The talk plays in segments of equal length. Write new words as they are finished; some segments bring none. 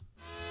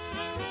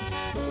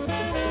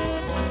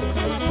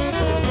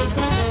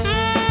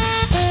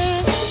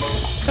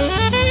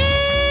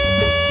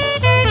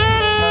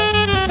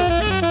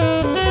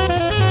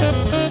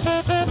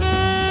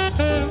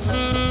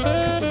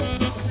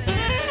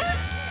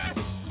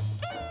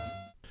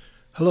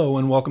Hello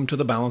and welcome to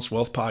the Balanced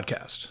Wealth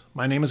Podcast.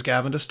 My name is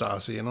Gavin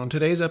DeStassi, and on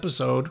today's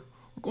episode,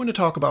 we're going to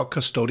talk about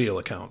custodial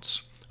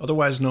accounts,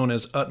 otherwise known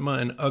as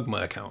UTMA and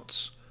UGMA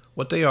accounts,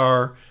 what they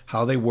are,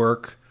 how they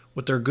work,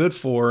 what they're good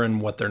for,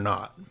 and what they're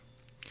not.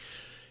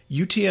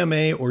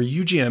 UTMA or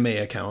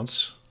UGMA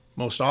accounts,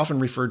 most often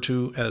referred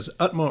to as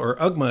UTMA or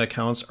UGMA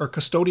accounts, are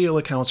custodial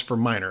accounts for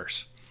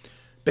minors,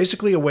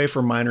 basically a way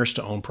for minors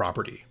to own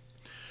property.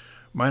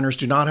 Minors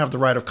do not have the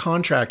right of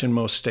contract in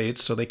most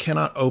states, so they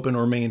cannot open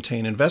or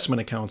maintain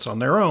investment accounts on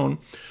their own.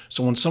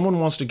 So when someone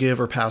wants to give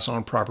or pass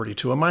on property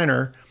to a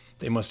minor,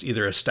 they must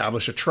either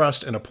establish a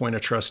trust and appoint a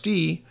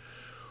trustee,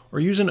 or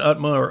use an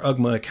UTMA or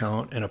UGMA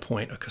account and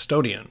appoint a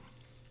custodian.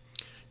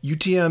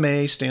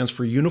 UTMA stands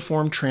for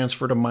Uniform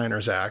Transfer to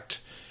Minors Act,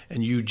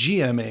 and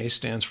UGMA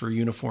stands for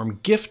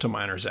Uniform Gift to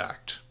Minors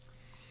Act.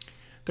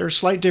 There are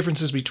slight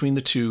differences between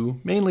the two,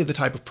 mainly the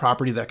type of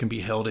property that can be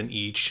held in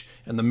each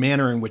and the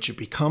manner in which it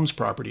becomes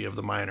property of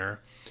the minor,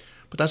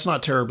 but that's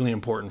not terribly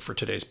important for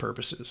today's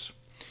purposes.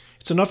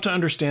 It's enough to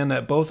understand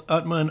that both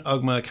UTMA and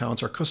UGMA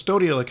accounts are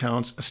custodial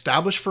accounts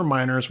established for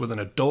minors with an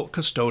adult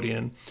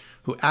custodian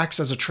who acts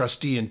as a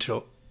trustee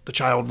until the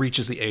child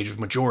reaches the age of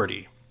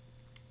majority.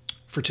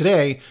 For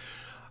today,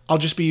 I'll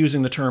just be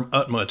using the term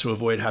UTMA to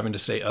avoid having to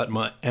say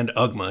UTMA and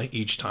UGMA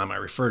each time I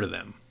refer to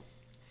them.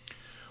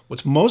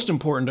 What's most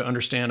important to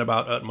understand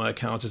about UTMA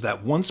accounts is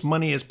that once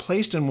money is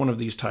placed in one of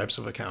these types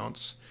of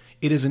accounts,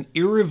 it is an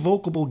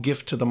irrevocable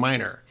gift to the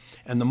minor,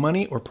 and the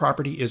money or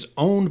property is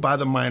owned by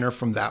the minor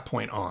from that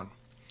point on.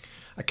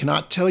 I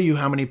cannot tell you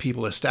how many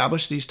people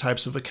establish these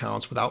types of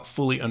accounts without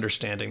fully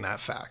understanding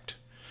that fact.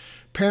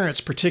 Parents,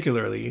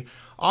 particularly,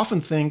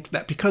 often think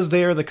that because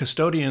they are the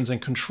custodians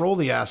and control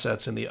the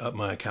assets in the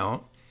UTMA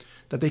account,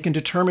 that they can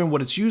determine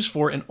what it's used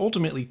for and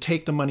ultimately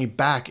take the money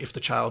back if the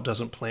child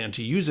doesn't plan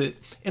to use it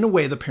in a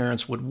way the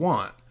parents would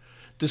want.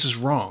 This is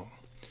wrong.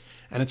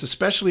 And it's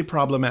especially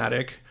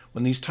problematic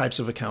when these types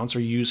of accounts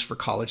are used for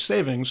college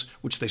savings,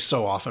 which they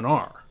so often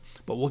are.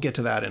 But we'll get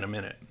to that in a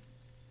minute.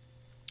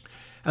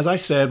 As I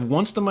said,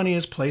 once the money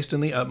is placed in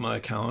the UTMA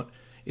account,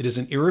 it is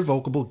an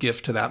irrevocable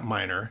gift to that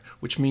minor,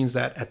 which means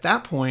that at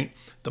that point,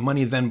 the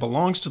money then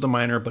belongs to the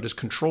minor but is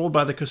controlled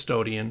by the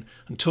custodian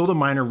until the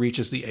minor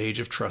reaches the age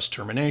of trust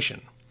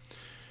termination.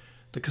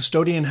 The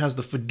custodian has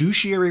the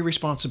fiduciary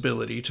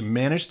responsibility to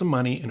manage the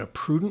money in a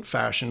prudent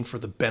fashion for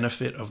the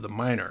benefit of the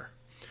minor.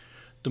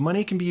 The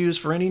money can be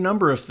used for any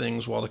number of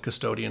things while the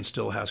custodian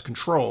still has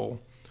control,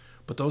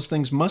 but those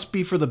things must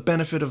be for the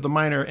benefit of the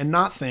minor and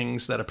not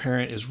things that a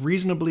parent is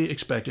reasonably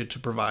expected to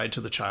provide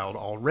to the child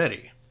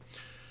already.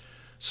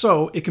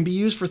 So, it can be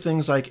used for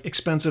things like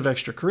expensive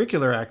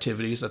extracurricular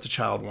activities that the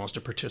child wants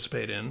to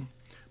participate in,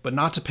 but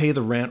not to pay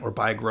the rent or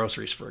buy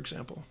groceries, for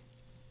example.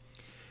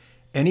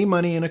 Any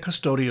money in a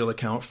custodial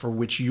account for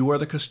which you are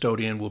the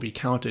custodian will be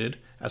counted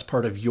as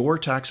part of your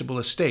taxable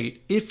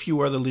estate if you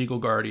are the legal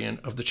guardian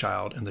of the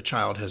child and the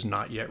child has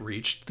not yet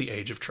reached the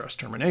age of trust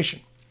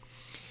termination.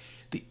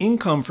 The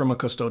income from a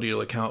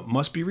custodial account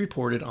must be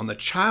reported on the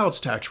child's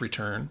tax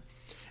return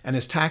and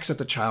is taxed at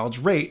the child's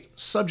rate,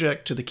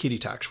 subject to the kiddie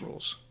tax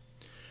rules.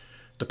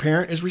 The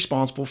parent is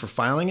responsible for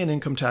filing an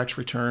income tax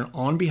return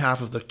on behalf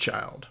of the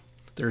child.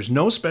 There is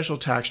no special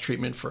tax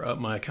treatment for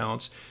UTMA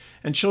accounts,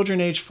 and children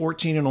aged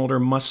 14 and older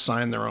must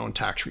sign their own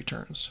tax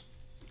returns.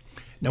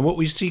 Now, what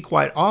we see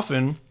quite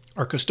often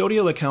are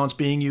custodial accounts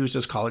being used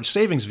as college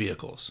savings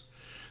vehicles.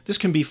 This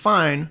can be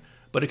fine,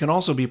 but it can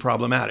also be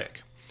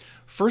problematic.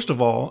 First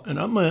of all, an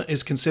UTMA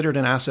is considered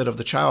an asset of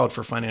the child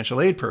for financial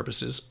aid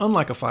purposes,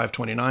 unlike a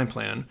 529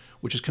 plan,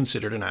 which is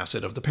considered an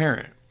asset of the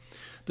parent.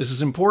 This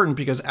is important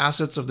because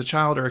assets of the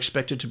child are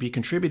expected to be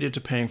contributed to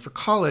paying for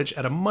college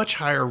at a much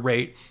higher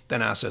rate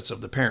than assets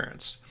of the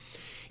parents.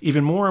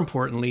 Even more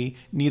importantly,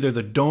 neither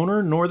the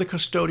donor nor the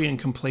custodian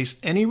can place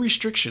any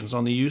restrictions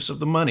on the use of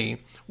the money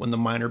when the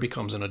minor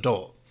becomes an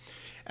adult.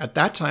 At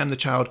that time, the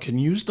child can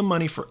use the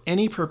money for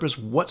any purpose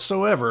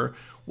whatsoever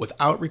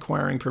without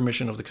requiring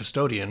permission of the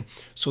custodian,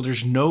 so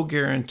there's no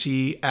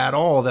guarantee at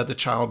all that the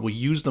child will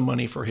use the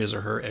money for his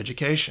or her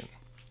education.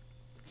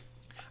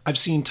 I've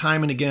seen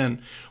time and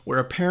again where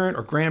a parent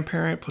or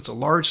grandparent puts a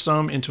large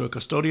sum into a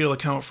custodial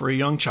account for a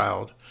young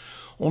child,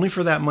 only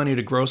for that money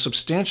to grow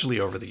substantially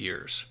over the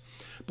years.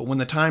 But when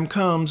the time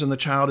comes and the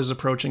child is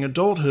approaching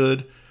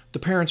adulthood, the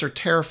parents are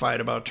terrified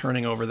about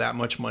turning over that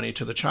much money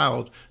to the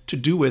child to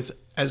do with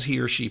as he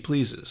or she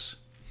pleases.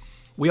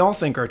 We all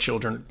think our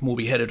children will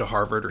be headed to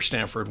Harvard or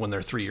Stanford when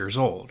they're 3 years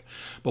old,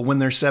 but when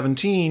they're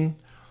 17,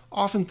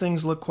 often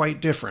things look quite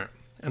different.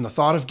 And the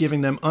thought of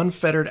giving them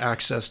unfettered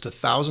access to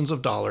thousands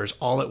of dollars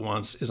all at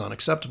once is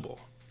unacceptable.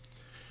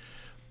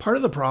 Part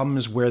of the problem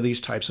is where these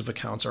types of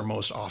accounts are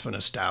most often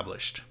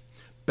established.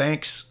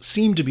 Banks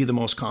seem to be the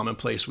most common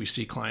place we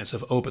see clients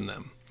have opened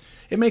them.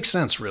 It makes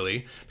sense,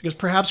 really, because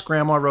perhaps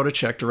grandma wrote a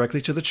check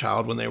directly to the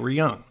child when they were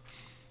young.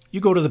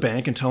 You go to the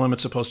bank and tell them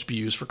it's supposed to be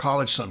used for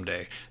college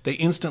someday. They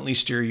instantly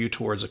steer you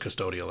towards a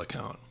custodial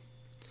account.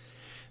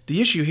 The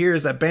issue here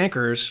is that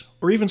bankers,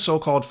 or even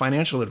so-called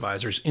financial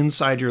advisors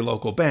inside your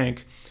local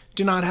bank,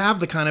 do not have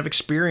the kind of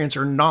experience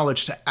or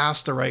knowledge to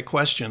ask the right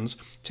questions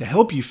to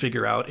help you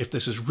figure out if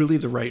this is really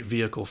the right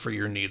vehicle for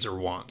your needs or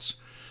wants.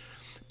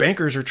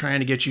 Bankers are trying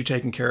to get you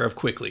taken care of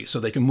quickly so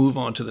they can move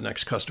on to the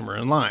next customer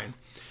in line.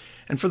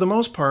 And for the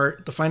most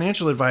part, the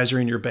financial advisor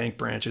in your bank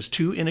branch is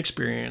too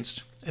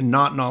inexperienced and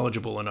not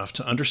knowledgeable enough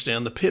to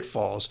understand the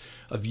pitfalls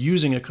of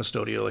using a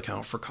custodial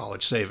account for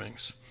college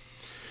savings.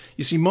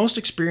 You see, most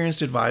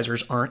experienced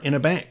advisors aren't in a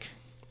bank.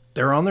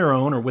 They're on their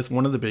own or with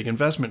one of the big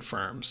investment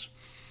firms.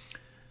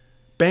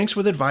 Banks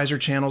with advisor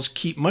channels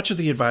keep much of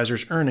the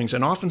advisor's earnings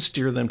and often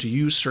steer them to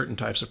use certain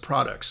types of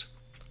products.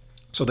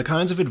 So the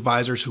kinds of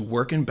advisors who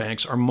work in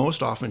banks are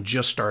most often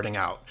just starting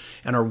out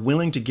and are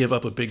willing to give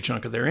up a big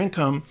chunk of their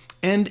income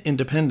and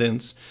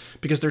independence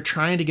because they're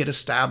trying to get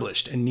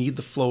established and need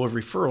the flow of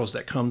referrals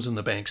that comes in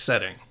the bank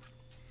setting.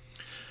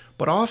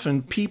 But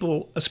often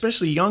people,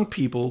 especially young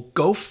people,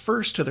 go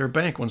first to their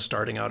bank when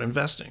starting out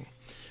investing.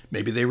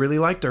 Maybe they really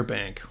like their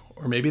bank,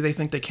 or maybe they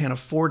think they can't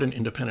afford an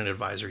independent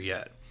advisor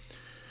yet.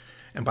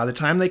 And by the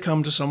time they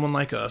come to someone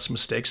like us,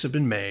 mistakes have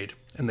been made,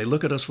 and they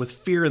look at us with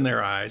fear in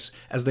their eyes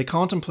as they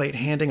contemplate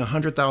handing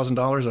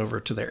 $100,000 over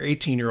to their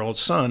 18-year-old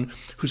son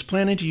who's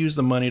planning to use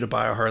the money to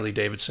buy a Harley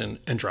Davidson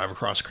and drive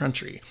across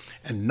country,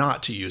 and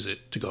not to use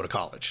it to go to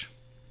college.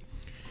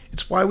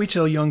 It's why we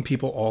tell young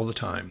people all the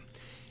time,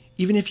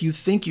 even if you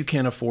think you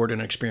can't afford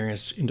an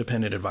experienced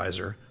independent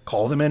advisor,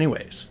 call them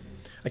anyways.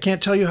 I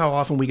can't tell you how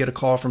often we get a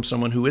call from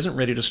someone who isn't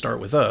ready to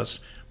start with us,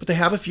 but they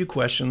have a few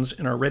questions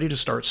and are ready to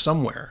start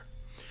somewhere.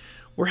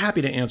 We're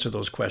happy to answer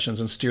those questions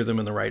and steer them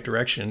in the right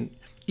direction,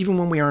 even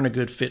when we aren't a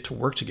good fit to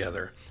work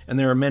together, and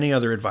there are many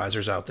other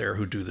advisors out there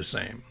who do the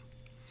same.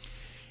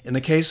 In the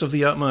case of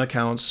the UTMA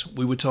accounts,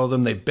 we would tell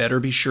them they better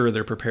be sure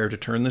they're prepared to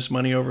turn this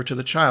money over to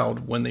the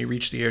child when they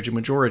reach the age of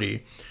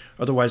majority,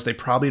 otherwise they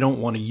probably don't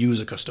want to use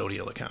a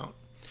custodial account.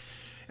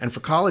 And for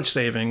college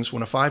savings,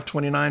 when a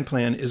 529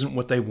 plan isn't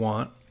what they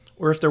want,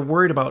 or if they're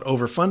worried about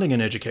overfunding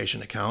an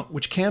education account,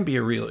 which can be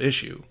a real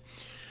issue,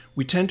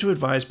 we tend to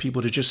advise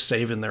people to just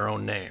save in their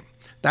own name.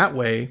 That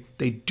way,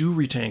 they do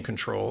retain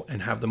control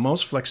and have the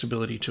most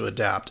flexibility to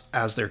adapt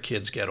as their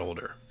kids get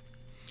older.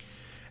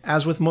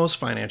 As with most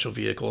financial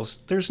vehicles,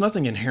 there's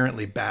nothing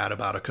inherently bad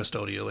about a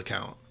custodial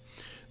account.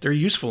 They're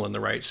useful in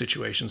the right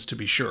situations, to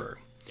be sure.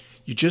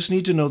 You just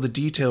need to know the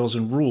details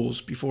and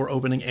rules before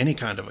opening any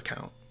kind of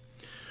account.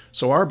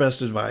 So our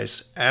best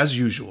advice, as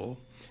usual,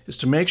 is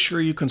to make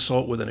sure you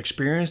consult with an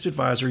experienced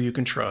advisor you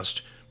can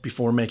trust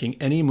before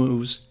making any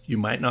moves you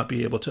might not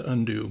be able to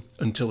undo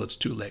until it's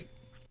too late.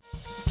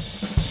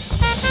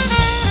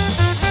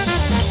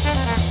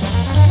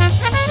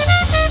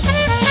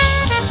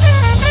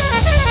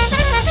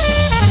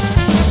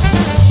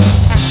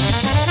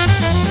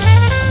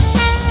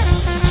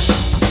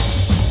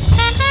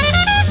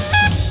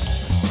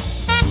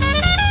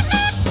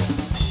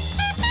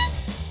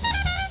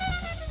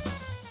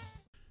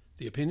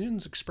 The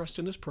opinions expressed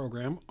in this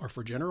program are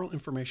for general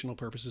informational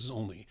purposes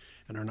only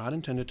and are not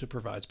intended to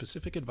provide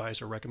specific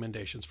advice or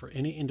recommendations for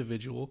any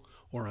individual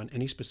or on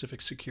any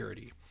specific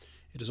security.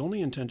 It is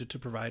only intended to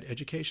provide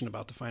education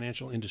about the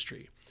financial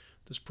industry.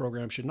 This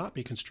program should not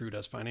be construed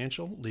as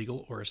financial,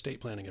 legal, or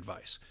estate planning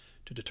advice.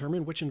 To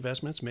determine which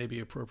investments may be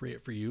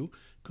appropriate for you,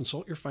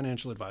 consult your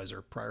financial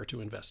advisor prior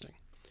to investing.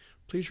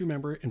 Please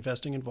remember,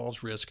 investing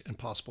involves risk and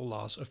possible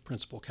loss of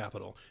principal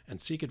capital, and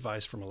seek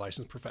advice from a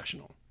licensed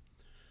professional.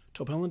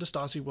 Topel &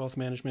 DeStassi Wealth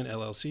Management,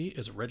 LLC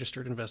is a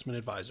registered investment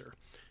advisor.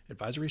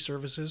 Advisory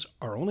services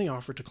are only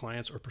offered to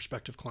clients or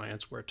prospective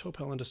clients where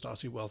Topel &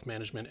 DeStassi Wealth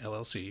Management,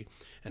 LLC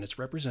and its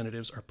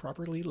representatives are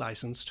properly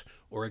licensed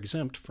or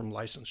exempt from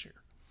licensure.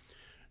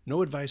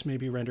 No advice may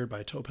be rendered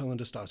by Topel &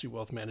 DeStassi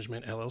Wealth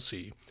Management,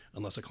 LLC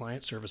unless a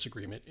client service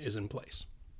agreement is in place.